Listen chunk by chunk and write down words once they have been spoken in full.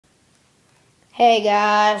Hey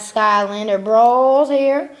guys, Skylander Bros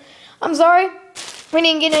here. I'm sorry we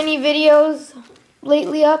didn't get any videos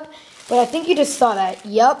lately up, but I think you just saw that.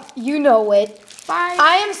 Yup, you know it. Bye.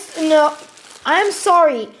 I am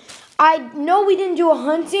sorry. I know we didn't do a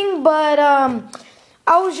hunting, but I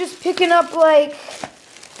was just picking up like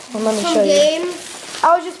let me show you.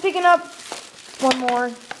 I was just picking up one more.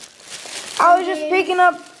 I was just picking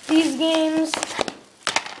up these games,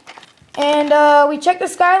 and we checked the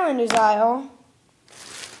Skylanders aisle.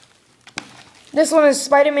 This one is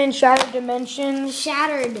Spider-Man Shattered Dimensions.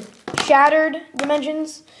 Shattered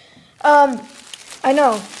Dimensions. I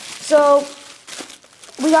know. So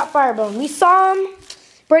we got Firebone. We saw him.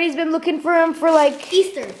 Brady's been looking for him for like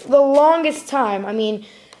Easter. The longest time. I mean,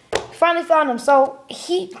 finally found him. So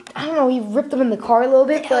I don't know, he ripped him in the car a little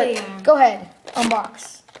bit, but go ahead,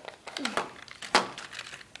 unbox.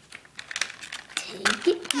 Take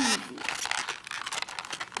it easy.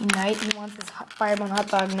 Nice. He wants his Firebone hot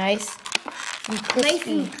dog nice and crispy. Nice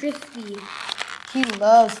and crispy. He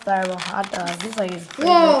loves Firebone hot dogs. He's like his favorite.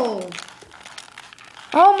 Whoa.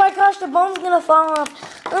 Oh my gosh, the bone's gonna fall off.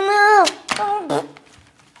 Oh no. Oh.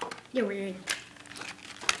 You're weird.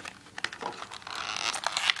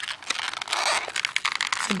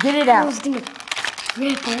 So get it out. I was gonna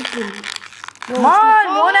rip open. Come on,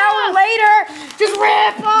 1 hour later. Just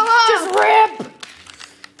rip. Just rip.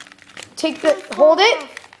 Take the, hold it.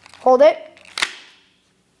 Hold it.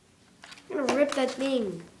 I'm gonna rip that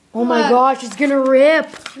thing. Oh my gosh, it's gonna rip.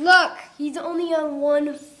 Look, he's only on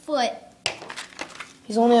 1 foot.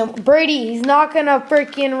 He's only Brady, he's not gonna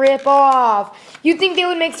freaking rip off. You think they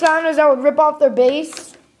would make Skylanders that would rip off their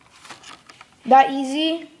base? That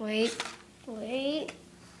easy? Wait.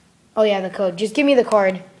 Oh yeah, the code. Just give me the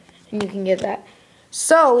card and you can get that.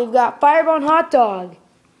 So we've got Firebone hot dog.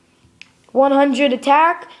 100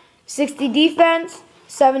 attack, 60 defense,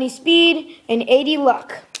 70 speed, and 80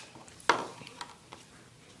 luck.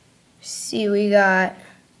 See, we got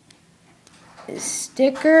this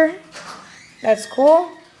sticker. That's cool.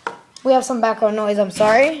 We have some background noise, I'm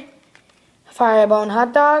sorry. Firebone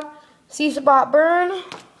hot dog. C-spot burn.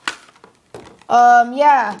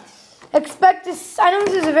 Yeah. Expect this. I know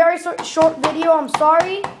this is a very short video. I'm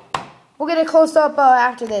sorry. We'll get a close-up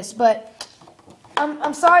after this, but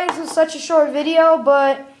I'm sorry this was such a short video,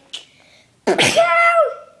 but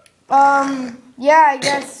yeah, I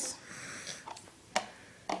guess.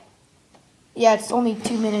 Yeah, it's only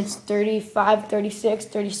 2 minutes, 35, 36,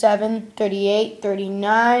 37, 38,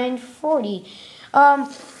 39, 40.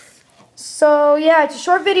 So yeah, it's a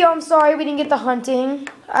short video. I'm sorry we didn't get the hunting.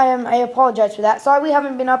 I apologize for that. Sorry we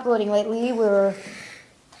haven't been uploading lately. We were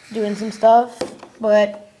doing some stuff,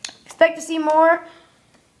 but expect to see more.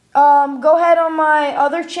 Go ahead on my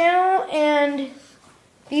other channel and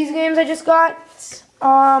these games I just got.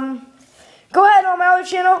 Go ahead on my other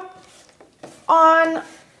channel on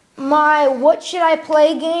my what should I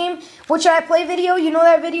play game, what should I play video, you know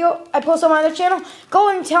that video I post on my other channel? Go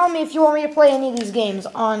and tell me if you want me to play any of these games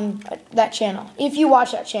on that channel, if you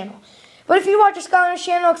watch that channel. But if you watch the Skylanders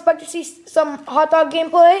channel, expect to see some hot dog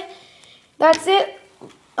gameplay. That's it.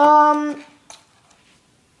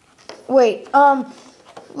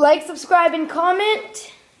 Like, subscribe, and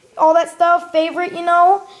comment, all that stuff, favorite, you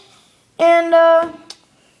know, and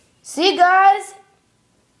see you guys.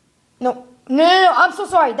 No, I'm so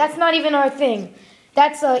sorry. That's not even our thing.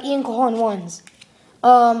 That's Ian Cajon ones.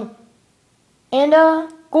 Good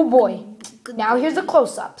boy. Now here's the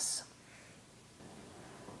close-ups.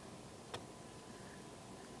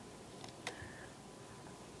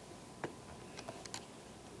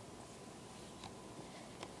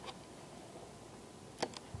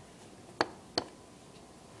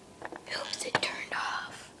 Oops, it turned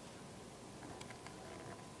off.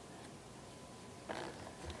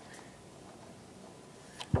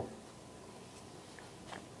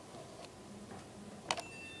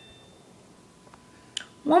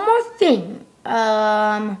 One more thing.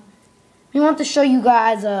 We want to show you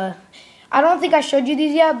guys, I don't think I showed you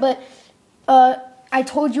these yet, but I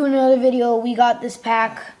told you in another video we got this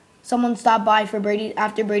pack. Someone stopped by for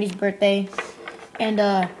after Brady's birthday and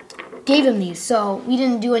gave him these. So we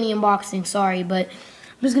didn't do any unboxing, sorry, but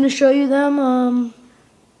I'm just gonna show you them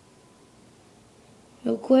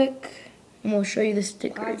real quick, and we'll show you the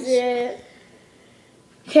stickers. Got it.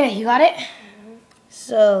 Okay, you got it?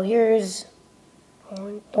 So here's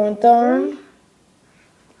Thorn,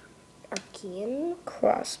 Arcane.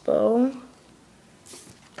 crossbow.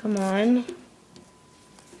 Come on.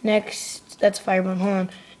 Next, that's Firebone. Hold on.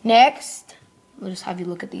 Next, we'll just have you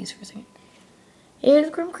look at these for a second. Is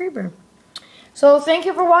Grim Creeper. So thank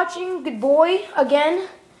you for watching. Good boy again.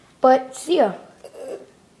 But see ya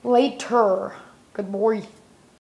later. Good boy.